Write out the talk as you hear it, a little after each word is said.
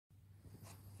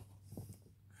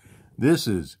This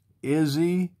is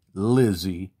Izzie,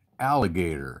 Lizzie,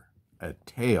 Alligator, A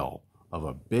Tale of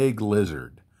a Big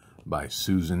Lizard by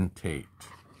Susan Tate.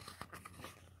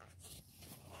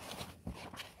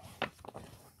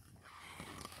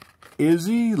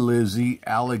 Izzie, Lizzie,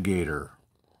 Alligator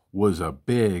was a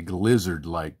big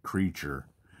lizard-like creature.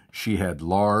 She had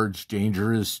large,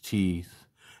 dangerous teeth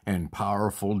and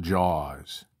powerful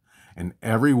jaws, and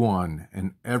everyone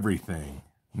and everything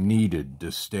needed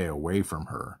to stay away from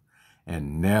her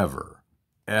and never,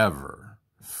 ever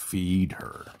feed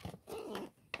her.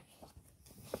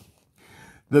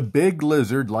 The big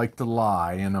lizard liked to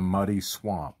lie in a muddy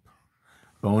swamp.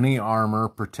 Bony armor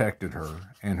protected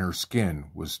her, and her skin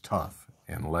was tough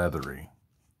and leathery.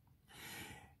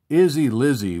 Izzie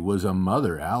Lizzie was a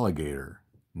mother alligator.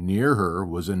 Near her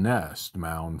was a nest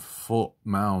mound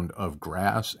of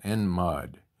grass and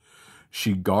mud.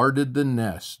 She guarded the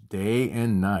nest day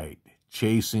and night,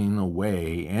 chasing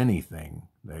away anything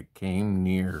that came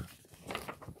near.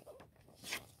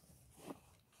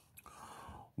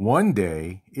 One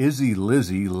day, Izzie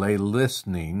Lizzie lay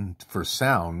listening for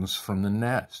sounds from the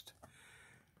nest.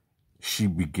 She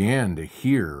began to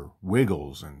hear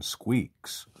wiggles and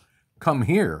squeaks. Come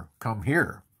here,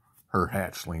 her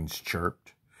hatchlings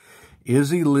chirped.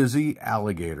 Izzie Lizzie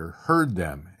Alligator heard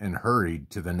them and hurried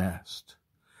to the nest.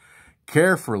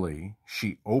 Carefully,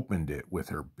 she opened it with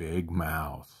her big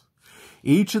mouth.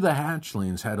 Each of the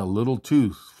hatchlings had a little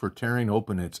tooth for tearing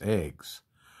open its eggs.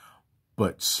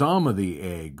 But some of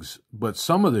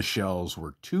the shells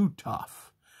were too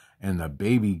tough, and the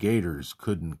baby gators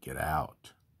couldn't get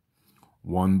out.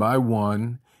 One by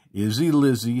one, Izzie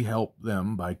Lizzie helped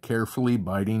them by carefully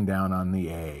biting down on the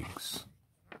eggs.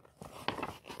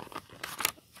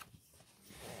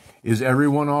 Is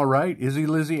everyone all right? Izzie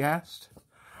Lizzie asked.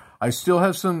 I still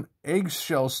have some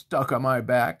eggshells stuck on my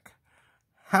back.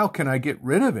 How can I get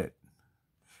rid of it?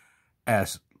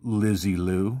 Asked Lizzie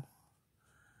Lou.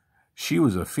 She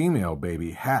was a female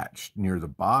baby hatched near the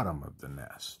bottom of the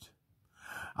nest.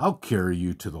 I'll carry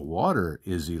you to the water,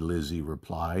 Izzie Lizzie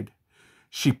replied.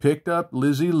 She picked up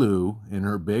Lizzie Lou in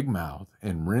her big mouth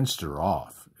and rinsed her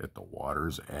off at the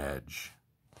water's edge.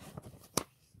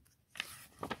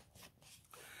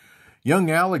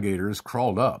 Young alligators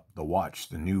crawled up to watch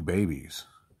the new babies.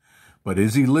 But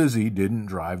Izzie Lizzie didn't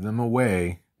drive them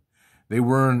away. They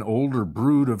were an older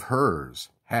brood of hers,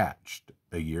 hatched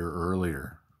a year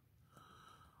earlier.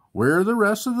 Where are the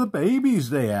rest of the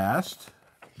babies? They asked.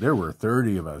 There were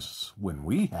 30 of us when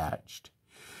we hatched.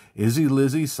 Izzie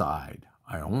Lizzie sighed.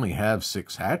 I only have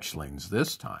 6 hatchlings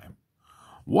this time.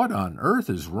 What on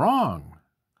earth is wrong?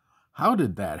 How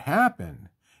did that happen?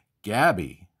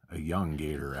 Gabby, a young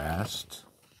gator, asked.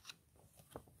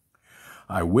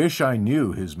 I wish I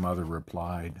knew, his mother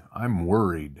replied. I'm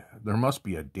worried. There must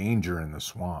be a danger in the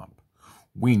swamp.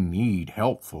 We need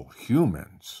helpful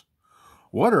humans.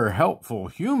 What are helpful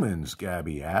humans?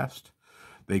 Gabby asked.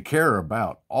 They care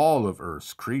about all of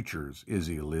Earth's creatures,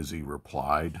 Izzie Lizzie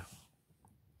replied.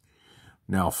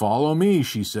 Now follow me,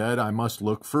 she said. I must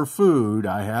look for food.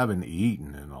 I haven't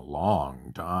eaten in a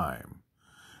long time.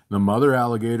 The mother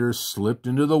alligators slipped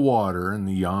into the water, and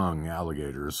the young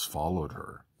alligators followed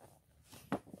her.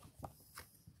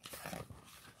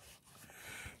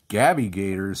 Gabby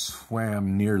Gator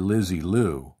swam near Lizzie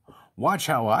Lou. Watch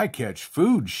how I catch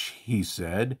food, he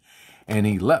said, and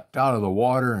he leapt out of the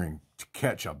water and to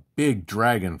catch a big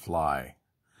dragonfly.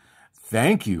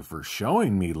 Thank you for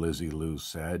showing me, Lizzie Lou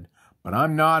said, but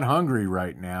I'm not hungry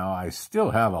right now. I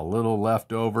still have a little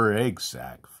leftover egg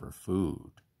sac for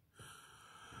food.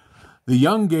 The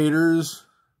young gator's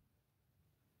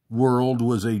world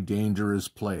was a dangerous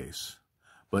place,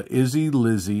 but Izzie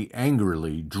Lizzie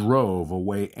angrily drove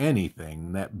away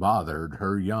anything that bothered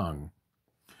her young.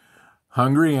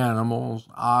 Hungry animals,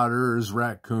 otters,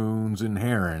 raccoons, and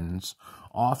herons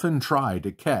often try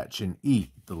to catch and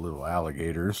eat the little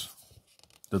gators.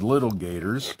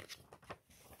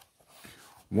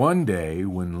 One day,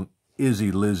 when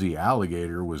Izzie Lizzie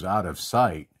Alligator was out of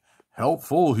sight,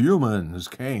 helpful humans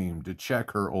came to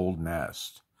check her old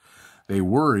nest. They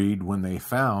worried when they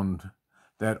found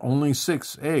that only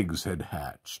 6 eggs had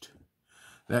hatched.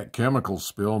 That chemical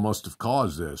spill must have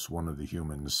caused this, one of the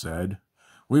humans said.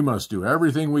 We must do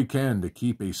everything we can to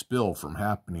keep a spill from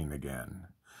happening again.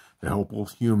 The helpful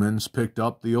humans picked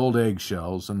up the old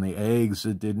eggshells and the eggs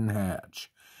that didn't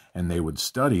hatch, and they would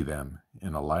study them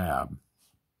in a lab.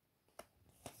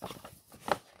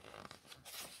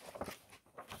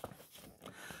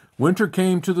 Winter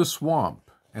came to the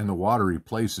swamp, and the watery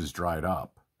places dried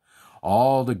up.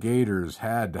 All the gators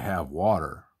had to have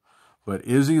water. But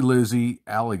Izzie Lizzie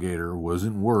Alligator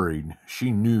wasn't worried.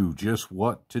 She knew just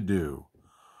what to do.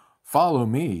 "Follow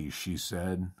me," she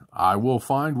said. "I will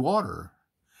find water."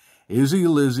 Izzie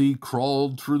Lizzie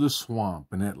crawled through the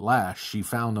swamp, and at last she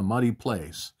found a muddy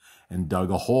place and dug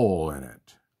a hole in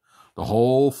it. The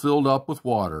hole filled up with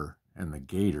water, and the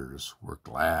gators were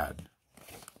glad.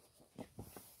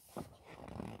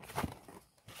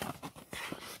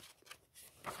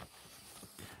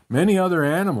 Many other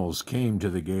animals came to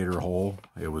the gator hole.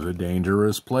 It was a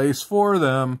dangerous place for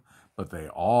them, but they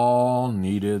all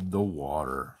needed the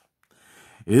water.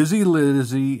 Izzie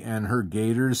Lizzie and her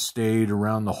gators stayed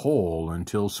around the hole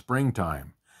until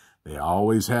springtime. They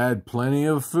always had plenty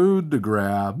of food to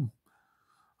grab.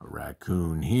 A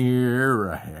raccoon here,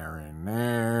 a heron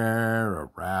there, a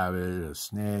rabbit, a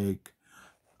snake.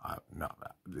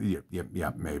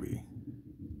 Maybe.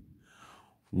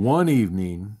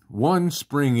 One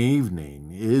spring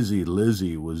evening, Izzie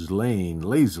Lizzie was laying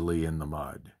lazily in the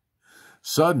mud.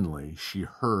 Suddenly, she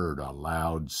heard a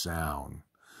loud sound,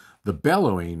 the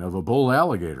bellowing of a bull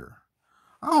alligator.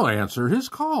 "I'll answer his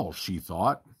call," she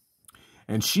thought,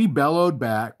 and she bellowed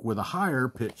back with a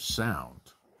higher-pitched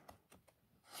sound.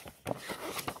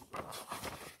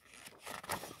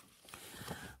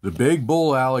 The big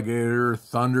bull alligator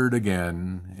thundered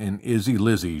again, and Izzie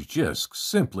Lizzie just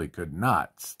simply could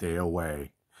not stay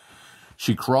away.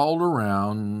 She crawled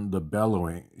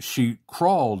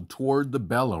toward the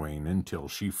bellowing until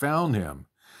she found him.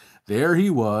 There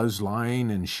he was, lying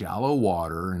in shallow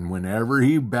water, and whenever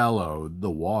he bellowed,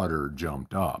 the water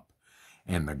jumped up,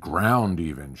 and the ground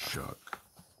even shook.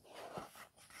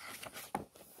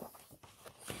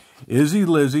 Izzie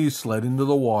Lizzie slid into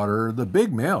the water. The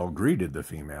big male greeted the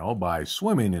female by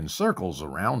swimming in circles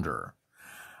around her.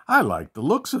 "I like the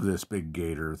looks of this big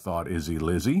gator," thought Izzie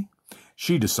Lizzie.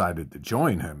 She decided to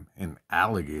join him in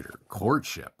alligator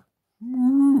courtship.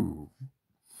 Woo!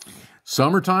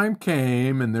 Summertime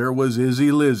came, and there was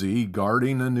Izzie Lizzie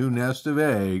guarding a new nest of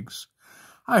eggs.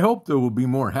 "I hope there will be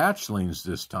more hatchlings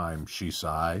this time," she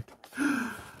sighed.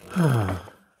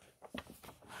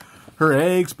 Her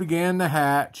eggs began to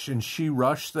hatch, and she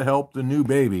rushed to help the new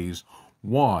babies.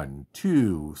 1,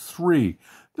 2, 3.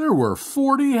 There were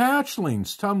 40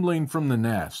 hatchlings tumbling from the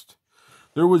nest.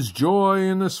 There was joy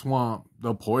in the swamp.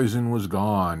 The poison was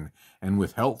gone, and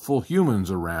with helpful humans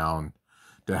around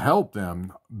to help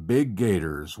them, big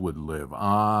gators would live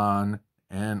on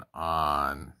and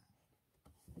on.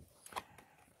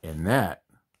 And that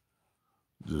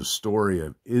is the story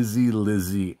of Izzie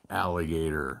Lizzie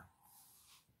Alligator.